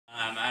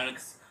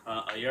Alex,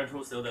 a year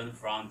 2 student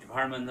from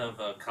Department of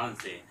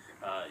Accountancy.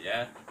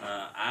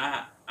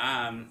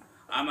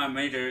 My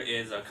major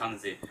is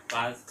accountancy,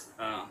 but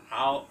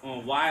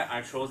why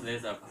I chose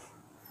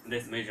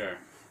this major?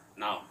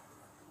 Now,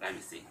 let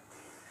me see.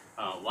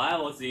 While I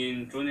was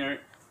in junior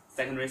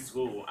secondary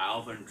school, I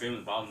often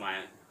dreamed about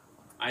my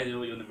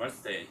ideal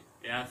university,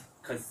 yet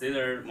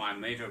considered my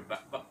major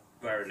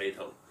very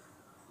little.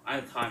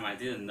 At the time, I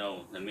didn't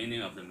know the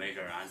meaning of the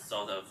major and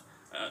thought of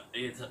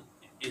it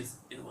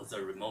was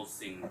a remote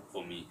thing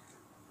for me.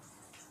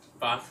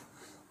 But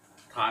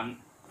time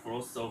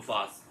flew so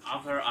fast.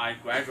 After I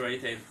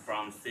graduated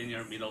from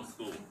senior middle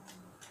school,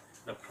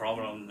 the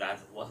problem that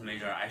what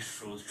major I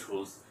should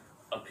choose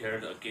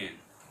appeared again.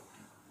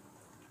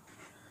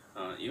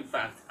 In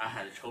fact, I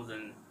had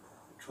chosen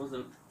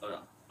an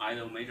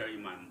ideal major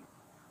in my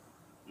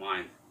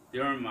mind.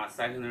 During my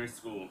secondary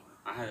school,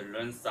 I had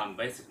learned some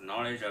basic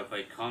knowledge of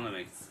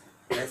economics.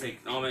 Basic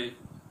economic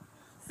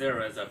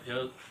theories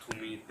appealed to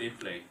me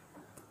deeply.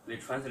 They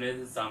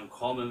translated some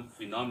common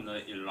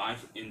phenomena in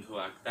life into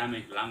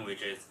academic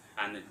languages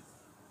and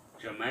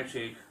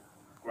geometric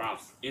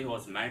graphs. It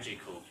was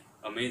magical,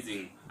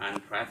 amazing,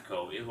 and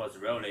practical. It was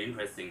really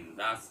interesting.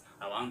 Thus,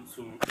 I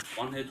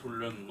wanted to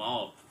learn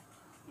more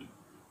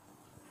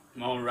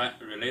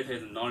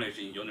related knowledge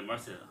in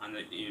university and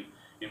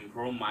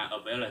improve my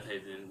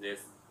abilities in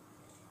these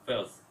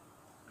fields.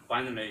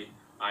 Finally,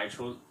 I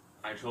chose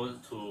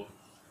to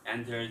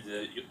enter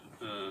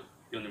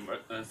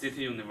the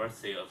City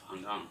University of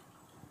Hong Kong.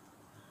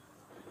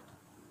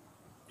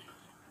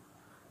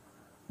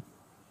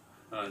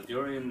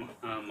 During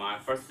my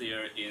first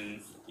year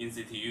in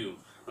CTU,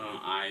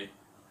 I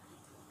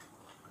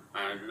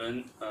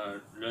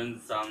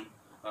learned some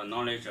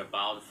knowledge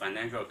about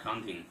financial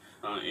accounting.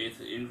 It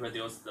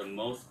introduced the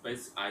most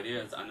basic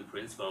ideas and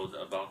principles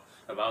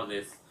about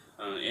this.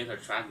 It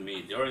attracted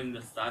me. During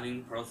the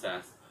studying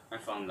process, I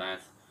found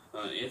that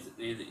it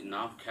needed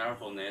enough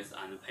carefulness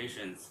and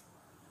patience.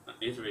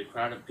 It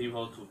required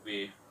people to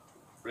be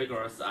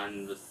rigorous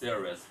and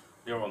serious.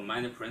 There were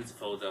many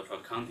principles of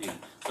accounting,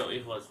 so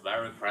it was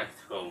very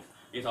practical.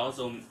 It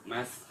also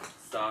met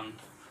some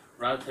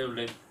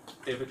relatively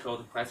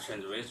difficult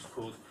questions which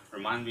could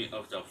remind me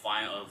of the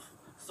fun of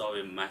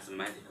solving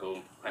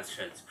mathematical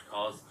questions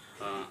because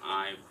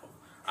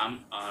I'm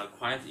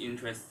quite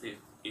interested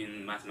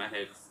in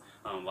mathematics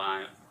when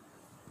I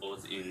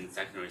was in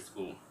secondary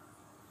school.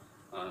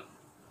 Uh,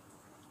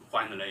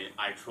 Finally,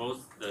 I chose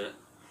the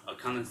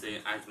accountancy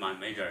as my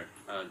major.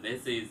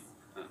 This is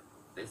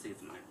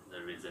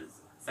the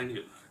reasons. Thank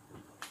you.